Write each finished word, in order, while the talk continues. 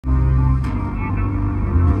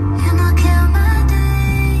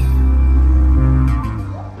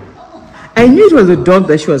I knew it was a dog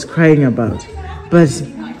that she was crying about, but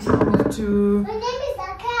to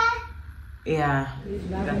yeah.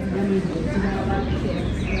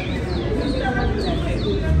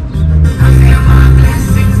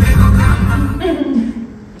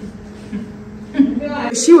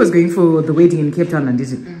 She was going for the wedding in Cape Town and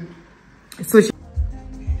this. So she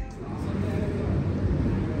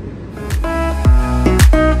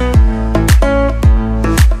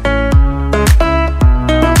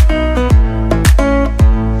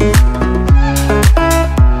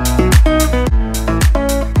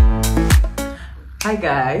Hi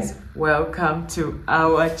guys, welcome to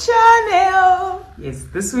our channel. Yes,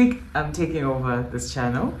 this week I'm taking over this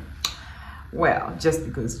channel. Well, just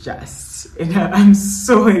because I'm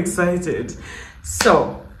so excited.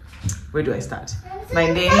 So, where do I start?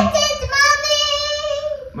 My name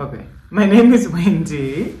is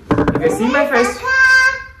Wendy. You can see my first.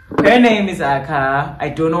 Her name is Aka. I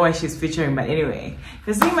don't know why she's featuring, but anyway, if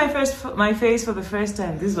you're seeing my face for the first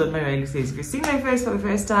time, this is what my Riley says. If you're seeing my face for the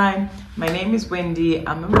first time, my name is Wendy.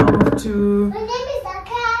 I'm a mom of two. My name is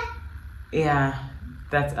Aka. Yeah,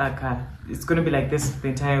 that's Aka. It's gonna be like this the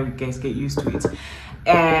entire week, guys. Get used to it.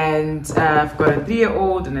 And I've got a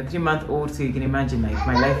 3-year-old and a 3-month-old, so you can imagine like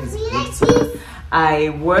my life is hectic. I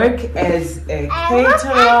work as a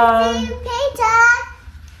caterer.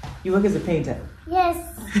 You work as a painter? Yes.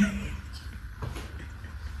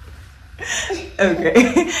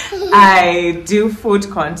 Okay. I do food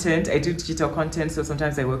content. I do digital content, so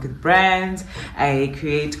sometimes I work with brands. I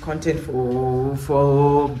create content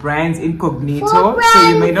for brands incognito. So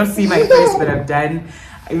you may not see my face, but I've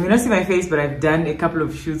done a couple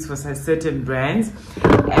of shoots for certain brands.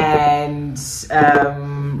 And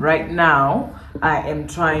right now I am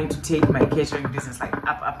trying to take my catering business like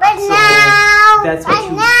up. So that's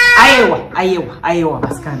what you Iowa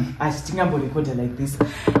like this.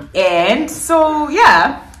 And so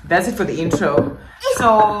yeah, that's it for the intro.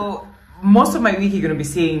 So most of my week you're gonna be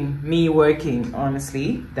seeing me working.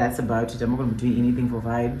 Honestly, that's about it. I'm not gonna be doing anything for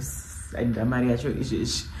vibes and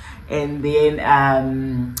and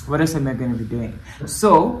then what else am I going to be doing?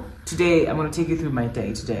 So today I'm going to take you through my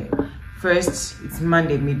day today. First, it's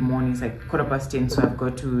Monday mid-morning, it's like 10:15, so I've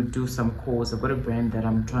got to do some calls. I've got a brand that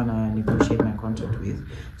I'm trying to negotiate my contract with,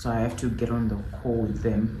 so I have to get on the call with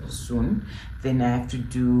them soon. Then I have to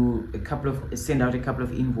send out a couple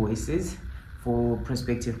of invoices for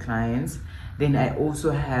prospective clients. Then I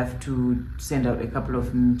also have to send out a couple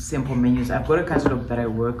of sample menus. I've got a catalog that I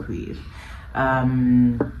work with.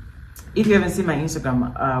 If you haven't seen my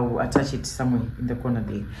Instagram, I'll attach it somewhere in the corner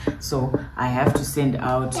there. So I have to send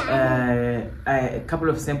out a couple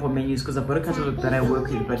of sample menus because I've got a catalog that I work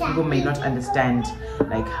with, but people may not understand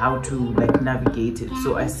like how to like navigate it.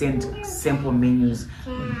 So I send sample menus,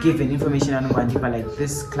 given information on one people like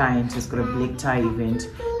this client has got a black tie event,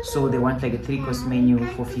 so they want like a 3-course menu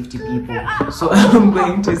for 50 people. So I'm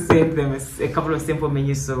going to send them a couple of sample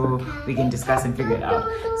menus so we can discuss and figure it out.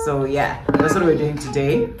 So yeah, that's what we're doing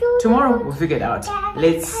today. Tomorrow we'll figure it out.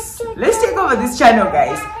 Let's take over this channel,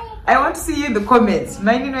 guys. I want to see you in the comments.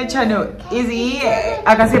 My new channel is here.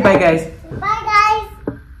 I can say bye, guys. Bye, guys.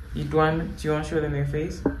 Do you want to show them your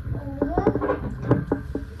face?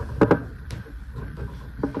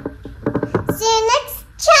 See you next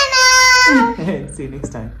channel. See you next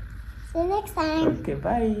time. See you next time. Okay,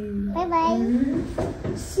 bye. Bye bye.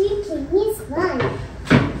 Shaking is fun.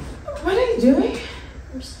 What are you doing?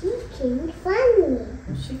 I'm shaking funny.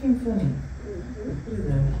 I'm shaking funny. What is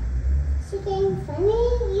that? Shaking funny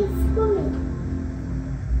is funny.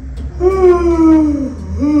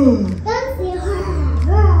 Don't say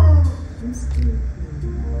I'm sleeping.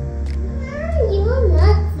 You're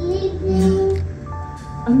not sleeping.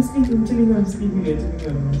 I'm sleeping. I'm telling you I'm sleeping.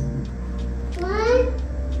 What?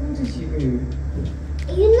 What did you do?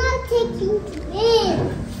 You're not taking to bed.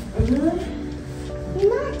 What?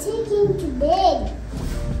 You're not taking to bed.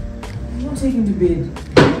 I'm not taking to bed.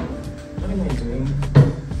 What am I doing?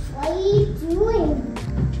 What are you doing?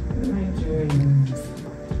 What am I doing?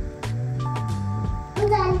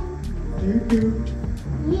 Hold on. Thank you.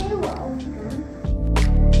 You're welcome.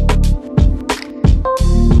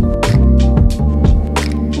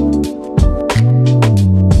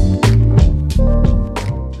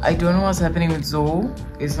 I don't know what's happening with Zoho.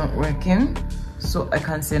 It's not working, so I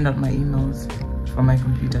can't send out my emails from my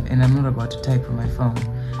computer, and I'm not about to type on my phone.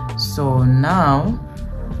 So now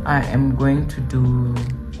I am going to do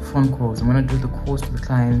phone calls. I'm going to do the calls to the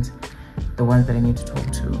clients, the the ones that I need to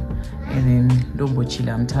talk to. And then Dombo Chile,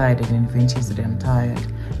 I'm tired, and then Vinci said I'm tired.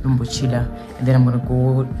 Lumbochila, and then I'm gonna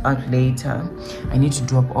go out later. I need to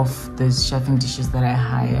drop off those chefing dishes that I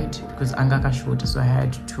hired because Angaka shorter, so I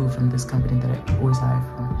hired 2 from this company that I always hire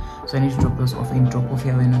from. So I need to drop those off and drop off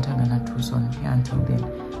here when not gonna Tucson. Yeah, until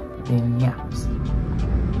then yeah.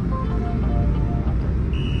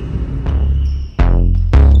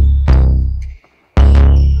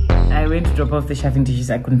 I went to drop off the chefing dishes.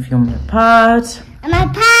 I couldn't film my part. My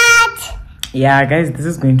part. Yeah, guys, this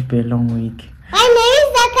is going to be a long week. My name is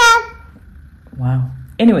Becca. Wow.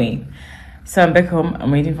 Anyway, so I'm back home.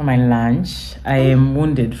 I'm waiting for my lunch. I am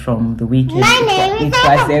wounded from the weekend. It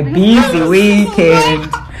was a busy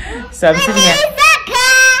weekend. So I'm sitting here.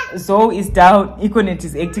 Zoe is down. Econet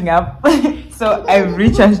is acting up. So I've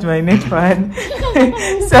recharged my net one.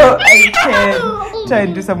 So I can try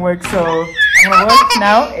and do some work. So I'm gonna work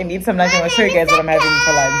now and eat some lunch. I'm gonna show you guys what I'm having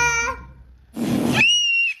for lunch.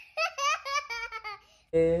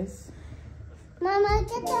 Yes. Mama,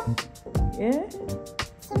 get Yeah.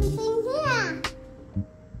 something here.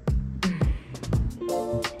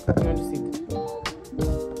 You want to sit?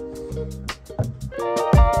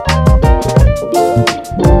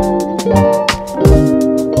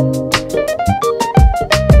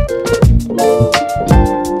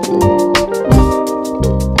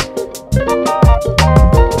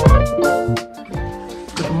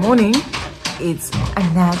 Good morning. It's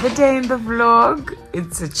another day in the vlog.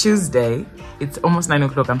 It's a Tuesday. It's almost 9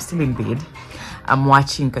 o'clock. I'm still in bed. I'm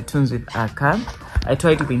watching cartoons with Aka. I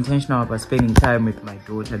try to be intentional about spending time with my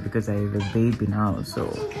daughter because I have a baby now. So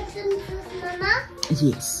Mama?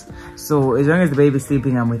 yes. So as long as the baby's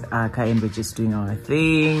sleeping, I'm with Aka and we're just doing our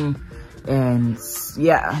thing. And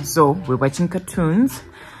yeah, so we're watching cartoons.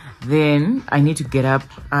 Then I need to get up.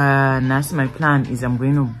 Now my plan is I'm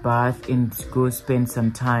going to bath and go spend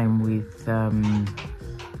some time with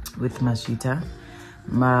Mashita,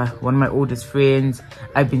 one of my oldest friends.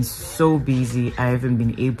 I've been so busy, I haven't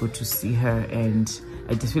been able to see her, and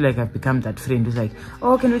I just feel like I've become that friend who's like,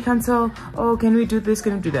 oh, can we cancel? Oh, can we do this?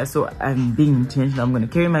 Can we do that? So I'm being intentional. I'm going to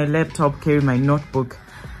carry my laptop, carry my notebook,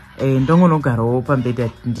 and don't go and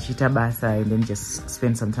then just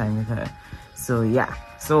spend some time with her. So yeah,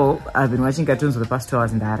 so I've been watching cartoons for the past 2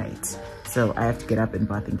 hours and that's it. So I have to get up and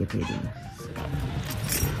bath and get ready.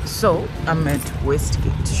 So I'm at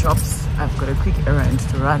Westgate Shops. I've got a quick errand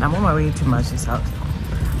to run. I'm on my way to Mashi's house,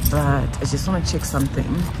 but I just want to check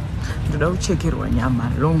something. Long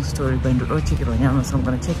story, but so I'm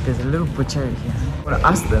gonna check. There's a little butchery here. I'm gonna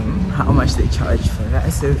ask them how much they charge for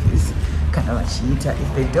that service. Kind of cheater.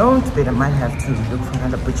 If they don't, then I might have to look for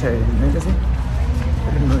another butchery. You know what I'm saying?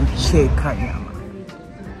 Check.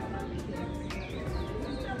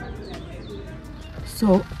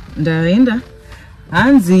 So ndaenda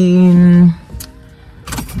hanzi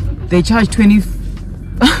they charge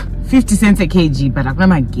 50 cents a kg, but I'm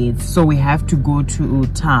not gates, so we have to go to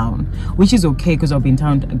town, which is okay because I'll be in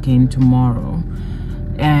town again tomorrow.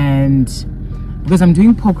 And because I'm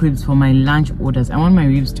doing pork ribs for my lunch orders, I want my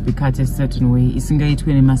ribs to be cut a certain way.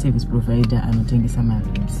 My service provider and not some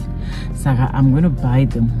ribs. So I'm going to buy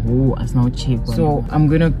them whole as now cheap. So I'm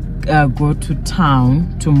going to go to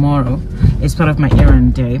town tomorrow as part of my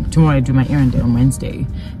errand day. Tomorrow I do my errand day on Wednesday.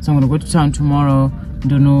 So I'm going to go to town tomorrow.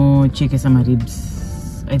 Don't know, check some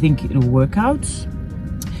ribs. I think it'll work out.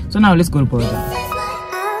 So now let's go to border.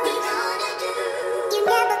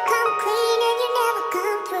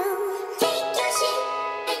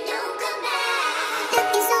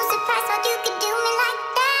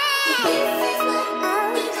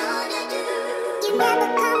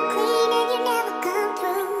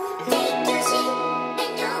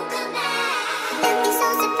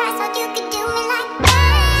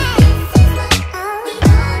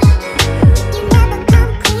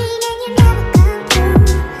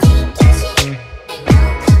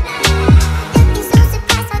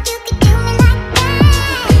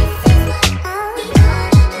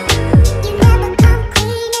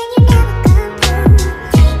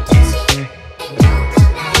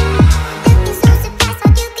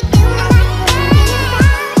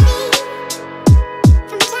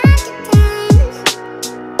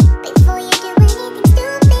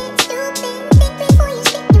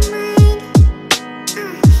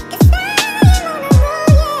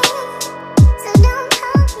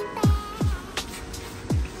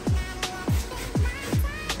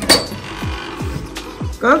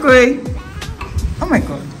 Go away. Oh my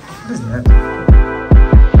god. What is that?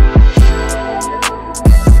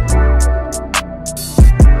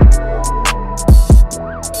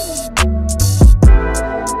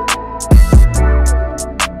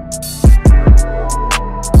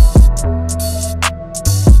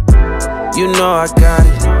 You know I got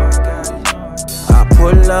it. I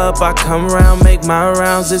pull up up, I come around, make my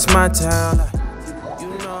rounds, it's my town.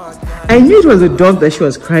 I knew it was a dog that she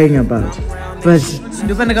was crying about, but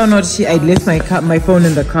I left my phone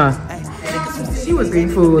in the car. She was going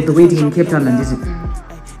for the wedding in Cape Town and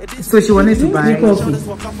so she wanted to buy coffee,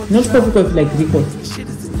 not coffee like Rico.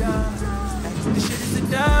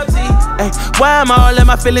 Why am I all in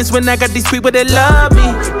my feelings when I got these people that love me?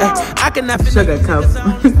 I cannot feel sugar cup.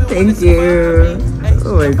 Thank you.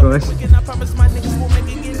 Oh my gosh.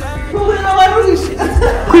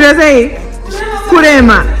 Could I say?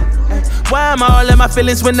 Kurema. Why am I all in my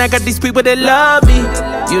feelings when I got these people that love me?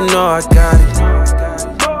 You know I got it.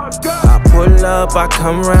 I pull up, I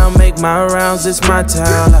come around, make my rounds, it's my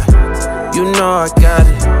town. You know I got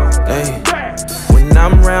it. Hey. When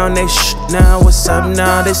I'm round, they now. What's up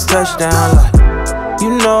now? This touchdown.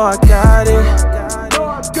 You know I got it.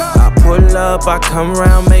 I pull up, I come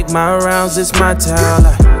around, make my rounds, it's my town.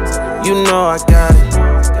 You know I got it.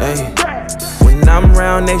 Hey. When I'm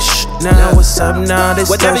round, they now. What's up now? This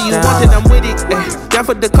whatever touchdown. You want, then I'm with it. Ay. Down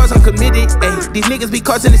for the cause, I'm committed. Ay. These niggas be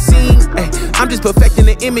causing the scene. Ay. I'm just perfecting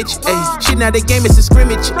the image. Ay. Shit, now the game is a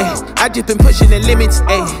scrimmage. Ay. I just been pushing the limits.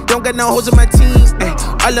 Ay. Don't got no hoes in my team. Ay.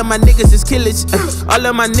 All of my niggas is killers. Ay. All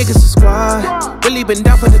of my niggas is squad. Really been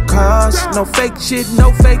down for the cause. No fake shit,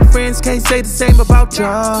 no fake friends. Can't say the same about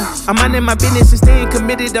y'all. I'm minding my business and staying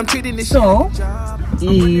committed. I'm treating this so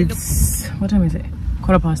it's what time is it?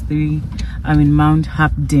 3:15. I'm in Mount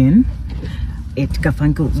Hapden.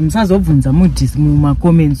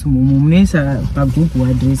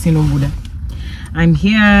 I'm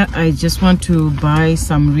here. I just want to buy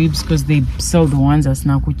some ribs because they sell the ones as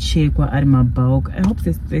nakuchekwa at my bulk. I hope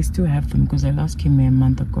they still have them because I last came here a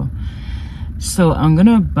month ago. So I'm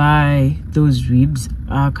gonna buy those ribs.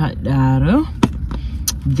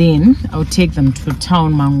 Then I'll take them to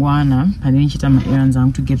town Mangwana and then chita my errands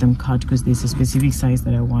to get them cut because there's a specific size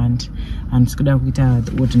that I want. I'm just gonna get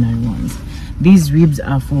the ordinary ones. These ribs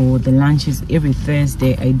are for the lunches. Every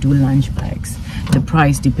Thursday I do lunch packs. The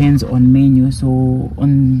price depends on menu. So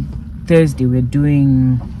on Thursday we're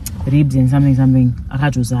doing ribs and something.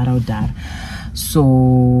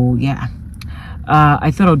 So yeah,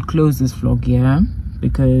 I thought I would close this vlog here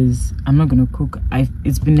because I'm not gonna cook.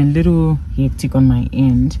 It's been a little hectic on my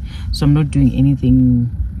end, so I'm not doing anything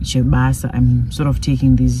shebasa. I'm sort of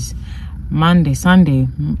taking these Sunday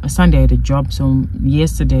I had a job, so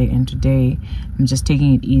yesterday and today I'm just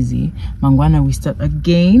taking it easy. Mangwana we start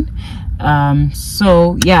again.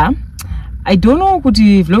 So yeah, I don't know what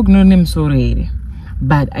the vlog no name sorry,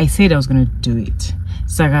 but I said I was gonna do it.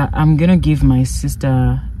 Saga, I'm gonna give my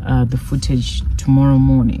sister the footage tomorrow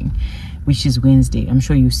morning, which is Wednesday. I'm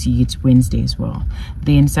sure you see it Wednesday as well.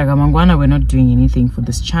 Then Saga Mangwana, we're not doing anything for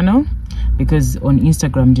this channel because on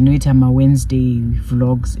Instagram, you know, it my Wednesday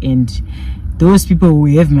vlogs, and those people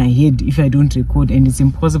will have my head if I don't record, and it's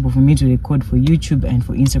impossible for me to record for YouTube and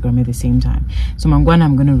for Instagram at the same time. So Mangwana,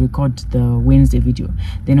 I'm gonna record the Wednesday video.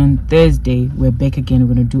 Then on Thursday, we're back again.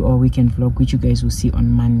 We're gonna do our weekend vlog, which you guys will see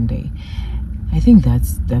on Monday. I think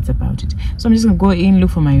that's about it. So I'm just gonna go in,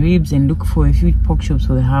 look for my ribs and look for a few pork chops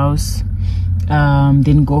for the house.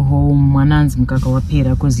 Then go home. Manan's mkaka wa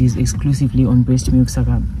pera because he's exclusively on breast milk.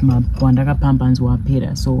 Saka mabwandaka pampans wa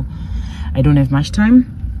pera. So I don't have much time.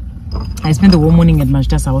 I spent the whole morning at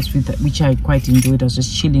Majda's house, which I quite enjoyed. I was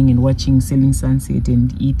just chilling and watching Selling Sunset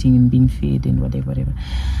and eating and being fed and whatever.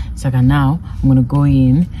 Saka now I'm gonna go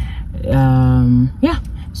in. Yeah.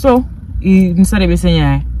 So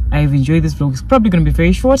I've enjoyed this vlog. It's probably going to be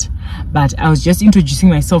very short, but I was just introducing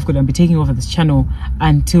myself because I'll be taking over this channel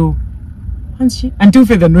until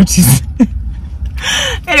further notice.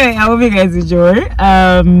 Anyway, I hope you guys enjoy.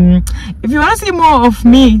 If you want to see more of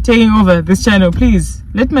me taking over this channel, please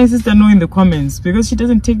let my sister know in the comments because she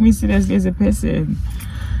doesn't take me seriously as a person.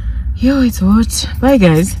 Yo, it's hot. Bye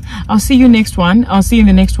guys, I'll see you next one. I'll see you in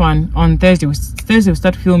the next one on Thursday. We'll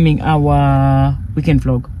start filming our weekend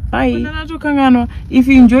vlog. Bye. If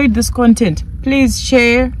you enjoyed this content, please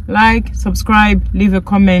share, like, subscribe, leave a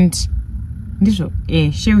comment.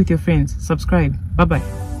 Share with your friends. Subscribe. Bye bye.